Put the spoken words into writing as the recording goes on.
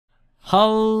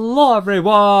Hello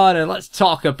everyone, and let's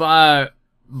talk about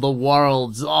the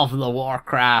worlds of the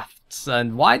Warcrafts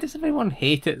and why does everyone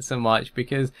hate it so much?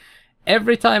 Because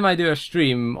every time I do a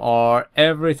stream or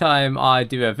every time I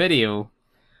do a video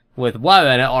with WoW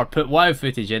in it or put WoW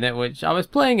footage in it, which I was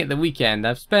playing at the weekend,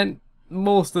 I've spent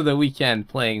most of the weekend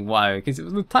playing WoW because it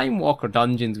was the Time Walker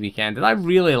Dungeons weekend and I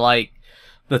really like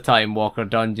the Time Walker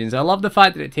Dungeons. I love the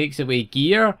fact that it takes away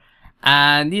gear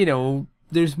and, you know,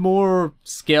 there's more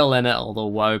skill in it, although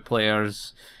WoW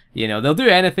players, you know, they'll do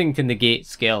anything to negate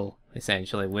skill,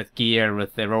 essentially, with gear,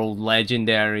 with their old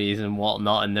legendaries and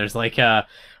whatnot, and there's like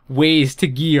ways to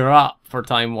gear up for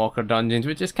Time Walker Dungeons,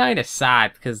 which is kind of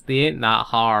sad, because they ain't that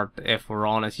hard, if we're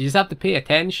honest. You just have to pay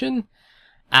attention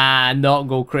and not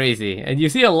go crazy. And you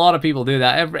see a lot of people do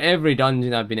that. Every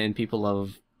dungeon I've been in, people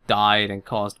have died and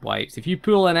caused wipes. If you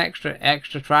pull in extra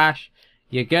trash,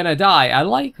 you're gonna die. I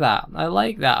like that. I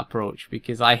like that approach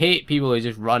because I hate people who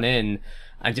just run in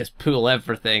and just pull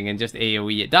everything and just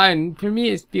AoE it down. For me,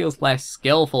 it feels less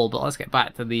skillful. But let's get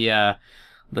back to the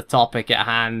topic at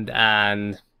hand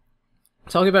and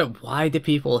talk about why do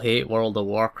people hate World of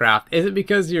Warcraft. Is it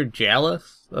because you're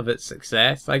jealous of its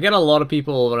success? I get a lot of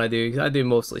people when I do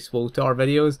mostly SWTOR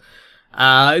videos.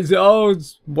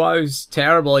 WoW's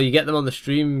terrible. You get them on the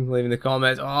stream leaving the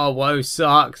comments, oh, WoW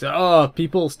sucks, oh,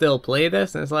 people still play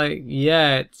this, and it's like,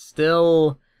 yeah, it's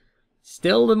still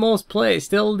the most played,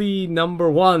 still the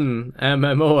 #1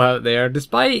 MMO out there,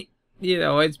 despite, you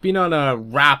know, it's been on a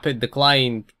rapid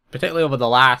decline, particularly over the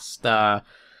last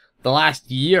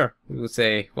year, we would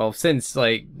say. Well, since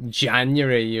like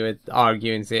January, you would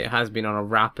argue and say it has been on a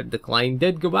rapid decline.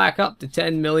 Did go back up to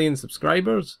 10 million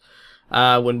subscribers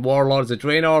when Warlords of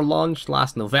Draenor launched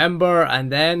last November,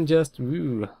 and then just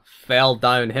fell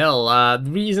downhill. The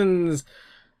reasons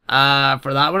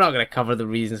for that, we're not going to cover the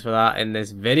reasons for that in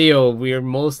this video. We're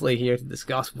mostly here to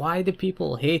discuss why do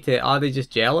people hate it. Are they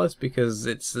just jealous because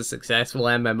it's a successful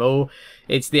MMO?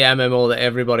 It's the MMO that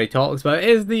everybody talks about. It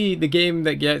is the game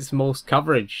that gets most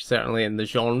coverage, certainly in the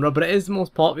genre, but it is the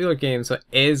most popular game, so it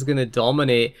is going to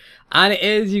dominate. And it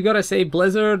is, you got to say,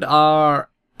 Blizzard are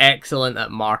excellent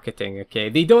at marketing. Okay,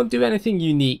 they don't do anything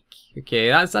unique.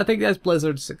 Okay, I think that's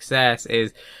Blizzard's success,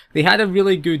 is they had a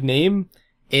really good name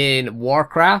in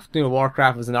Warcraft. You know,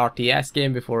 Warcraft was an RTS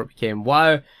game before it became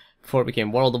WoW, before it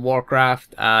became World of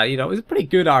Warcraft. You know, it was a pretty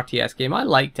good RTS game. I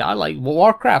liked it. I liked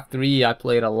Warcraft 3. I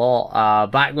played a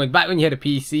lot back when you had a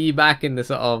PC, back in the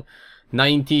sort of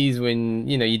 90s, when,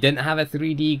 you know, you didn't have a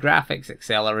 3D graphics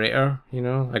accelerator, you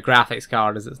know, a graphics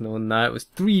card as it's known now. It was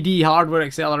 3D hardware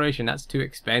acceleration. That's too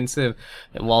expensive.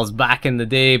 It was back in the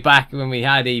day, back when we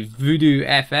had a Voodoo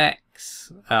FX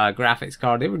graphics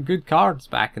card. They were good cards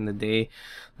back in the day.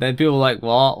 Then people were like,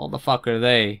 what the fuck are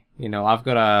they? You know, I've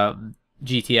got a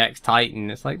GTX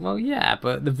Titan. It's like, well, yeah,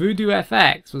 but the Voodoo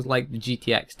FX was like the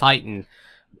GTX Titan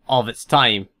of its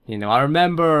time. You know, I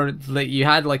remember that you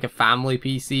had like a family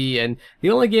PC and the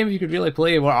only games you could really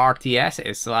play were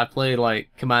RTSs. So I played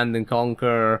like Command and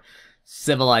Conquer,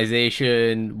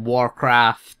 Civilization,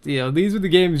 Warcraft. You know, these were the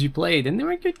games you played and they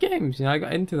were good games. You know, I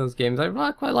got into those games.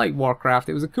 I quite liked Warcraft.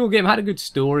 It was a cool game. It had a good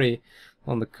story.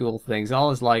 One of the cool things. I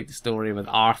always liked the story with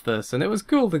Arthas, and it was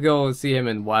cool to go and see him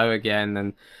in WoW again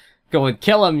and go and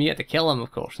kill him. You had to kill him,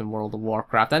 of course, in World of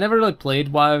Warcraft. I never really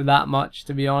played WoW that much,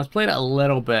 to be honest. Played it a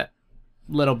little bit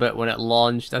when it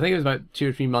launched. I think it was about 2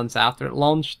 or 3 months after it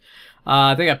launched.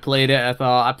 I think I played it.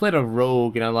 I played a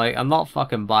rogue, and I'm not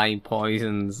fucking buying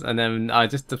poisons. And then I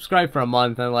just subscribed for a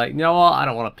month, and I'm like, you know what? I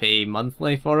don't want to pay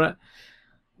monthly for it.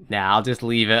 Nah, I'll just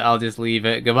leave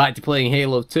it. Go back to playing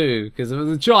Halo 2, because it was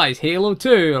a choice, Halo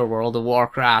 2 or World of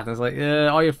Warcraft. And it's like,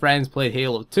 all your friends played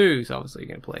Halo 2, so obviously you're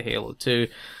going to play Halo 2.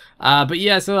 But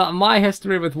yeah, so my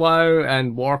history with WoW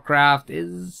and Warcraft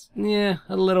is, yeah,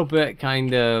 a little bit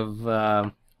kind of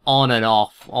on and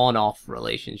off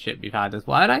relationship we've had as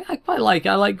well. And I quite like it.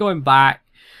 I like going back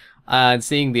and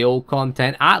seeing the old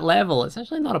content at level. It's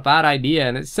actually not a bad idea,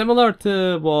 and it's similar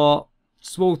to what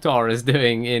SWTOR is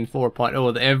doing in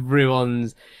 4.0, that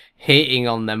everyone's hating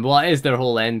on them. Well, it is their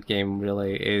whole end game,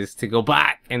 really, is to go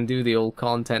back and do the old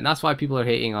content. That's why people are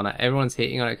hating on it. Everyone's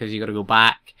hating on it because you got to go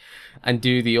back and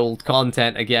do the old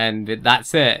content again. But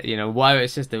that's it. You know, WoW,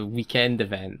 it's just a weekend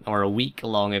event or a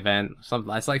week-long event.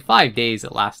 Something. It's like 5 days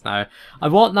it lasts now. I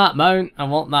want that mount. I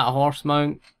want that horse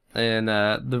mount. And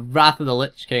the Wrath of the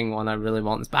Lich King one I really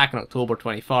want. It's back on October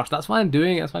 21st. That's why I'm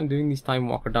doing it. That's why I'm doing these Time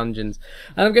Walker Dungeons.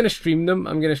 And I'm going to stream them.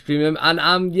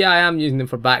 And yeah, I am using them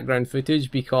for background footage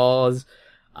because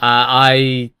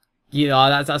I you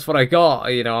know, that's what I got.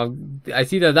 You know,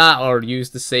 it's either that or use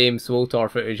the same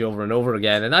SWTOR footage over and over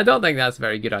again, and I don't think that's a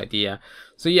very good idea.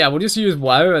 So yeah, we'll just use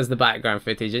WoW as the background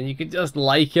footage, and you can just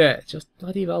like it, just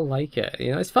bloody well like it.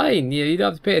 You know, it's fine. You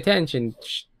don't have to pay attention.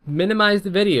 Minimize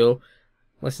the video.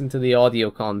 Listen to the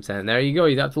audio content. There you go.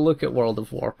 You don't have to look at World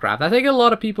of Warcraft. I think a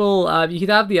lot of people, you could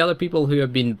have the other people who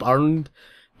have been burned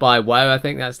by WoW. I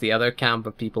think that's the other camp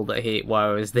of people that hate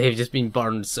WoW, is they've just been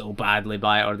burned so badly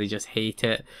by it, or they just hate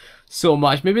it so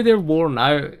much. Maybe they're worn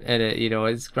out in it, you know,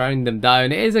 it's ground them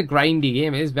down. It is a grindy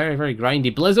game. It is very, very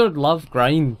grindy. Blizzard love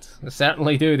grind. They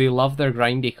certainly do. They love their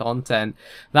grindy content.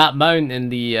 That mount in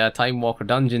the Time Walker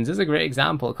dungeons is a great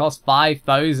example. It costs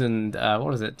 5,000,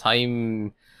 what is it,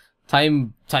 Time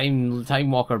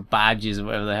Walker badges, or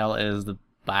whatever the hell it is, the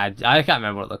badge. I can't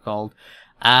remember what they're called.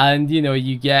 And, you know,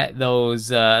 you get those,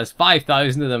 there's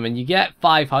 5,000 of them, and you get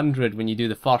 500 when you do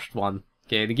the first one.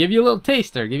 Okay, they give you a little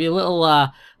taster, give you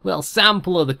a little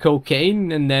sample of the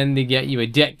cocaine, and then they get you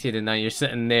addicted, and now you're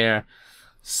sitting there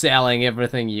selling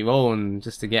everything you own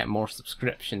just to get more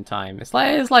subscription time. It's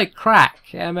like crack.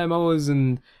 MMOs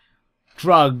and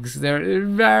drugs, they're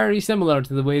very similar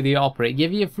to the way they operate.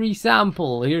 Give you a free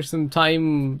sample, here's some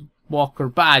Time Walker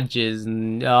badges,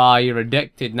 and you're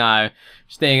addicted now,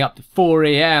 staying up to 4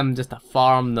 AM just to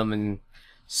farm them and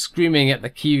screaming at the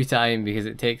queue time because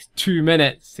it takes 2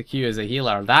 minutes to queue as a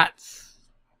healer. That's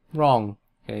wrong.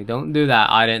 Okay, don't do that.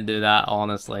 I didn't do that,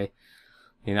 honestly.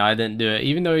 You know, I didn't do it.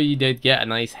 Even though you did get a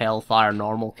nice Hellfire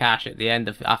normal cache at the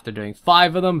end after doing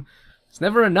 5 of them, it's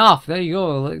never enough. There you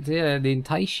go. Look, yeah, they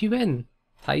entice you in.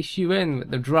 Entice you in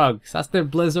with the drugs. That's their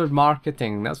Blizzard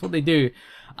marketing. That's what they do.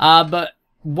 But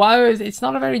WoW, it's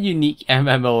not a very unique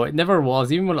MMO. It never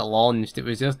was. Even when it launched, it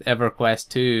was just EverQuest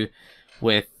 2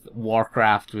 with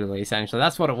Warcraft, really, essentially.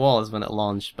 That's what it was when it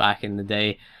launched back in the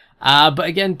day. But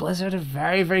again, Blizzard are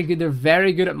very, very good. They're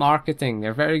very good at marketing.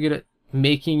 They're very good at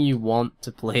making you want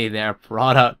to play their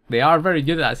product. They are very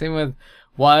good at that. Same with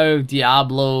WoW,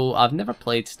 Diablo. I've never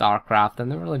played StarCraft. I've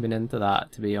never really been into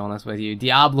that, to be honest with you.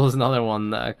 Diablo's another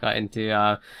one that I got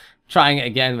into. Trying it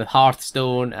again with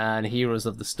Hearthstone and Heroes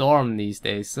of the Storm these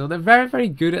days. So they're very, very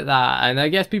good at that. And I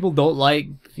guess people don't like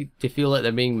to feel like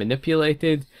they're being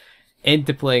manipulated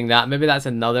into playing that. Maybe that's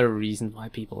another reason why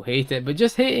people hate it. But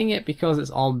just hating it because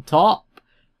it's on top,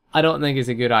 I don't think is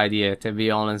a good idea, to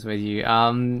be honest with you.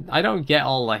 I don't get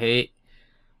all the hate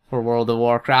for World of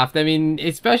Warcraft. I mean,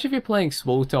 especially if you're playing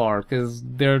SWTOR, because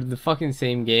they're the fucking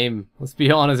same game. Let's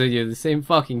be honest with you, the same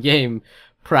fucking game,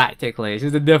 practically. It's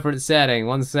just a different setting.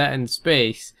 One's set in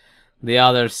space, the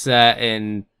other's set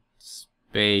in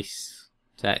space,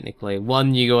 technically.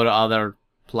 One you go to other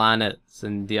planets,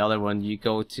 and the other one you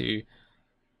go to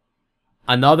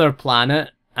another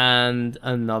planet and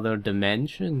another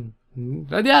dimension.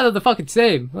 But yeah, they're the fucking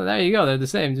same. Well, there you go, they're the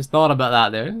same. Just thought about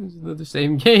that there. They're the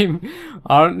same game,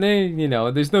 aren't they? You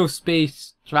know, there's no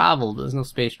space travel. There's no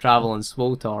space travel in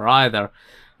SWTOR either,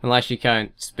 unless you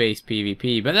count space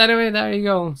PvP. But anyway, there you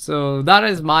go. So that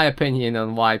is my opinion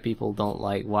on why people don't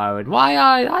like WoW. And why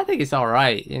I think it's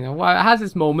alright. You know, WoW, it has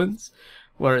its moments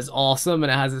where it's awesome,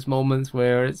 and it has its moments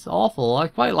where it's awful. I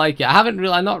quite like it. I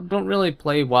don't really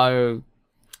play WoW.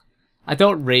 I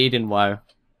don't raid in WoW,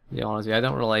 to be honest with you. I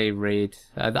don't really raid.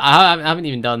 I haven't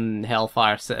even done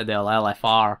Hellfire Citadel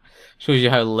LFR. Shows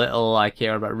you how little I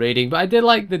care about raiding. But I did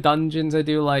like the dungeons. I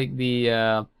do like the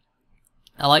I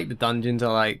like the dungeons.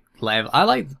 I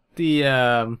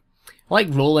like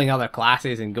rolling other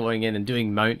classes and going in and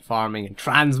doing mount farming and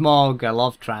transmog. I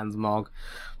love transmog.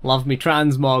 Love me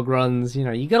transmog runs. You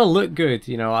know, you gotta look good.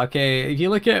 You know, okay. If you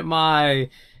look at my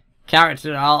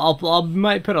character, I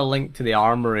might put a link to the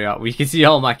armory up where you can see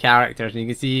all my characters, and you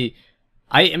can see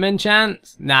item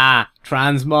enchants. Nah,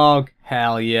 transmog.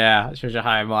 Hell yeah, that shows you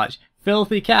how much.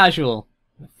 Filthy casual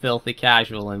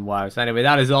in WoW. So anyway,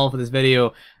 that is all for this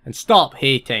video, and stop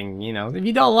hating. You know, if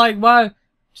you don't like WoW,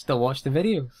 just don't watch the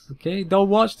videos. Okay, don't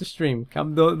watch the stream.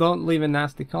 Don't leave a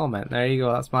nasty comment. There you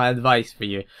go. That's my advice for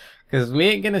you. Because we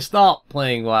ain't going to stop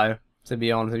playing WoW, to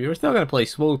be honest with you. We're still going to play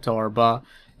SWTOR, but,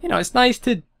 you know, it's nice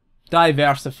to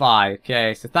diversify,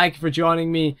 okay? So thank you for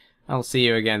joining me. I'll see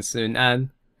you again soon, and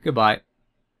goodbye.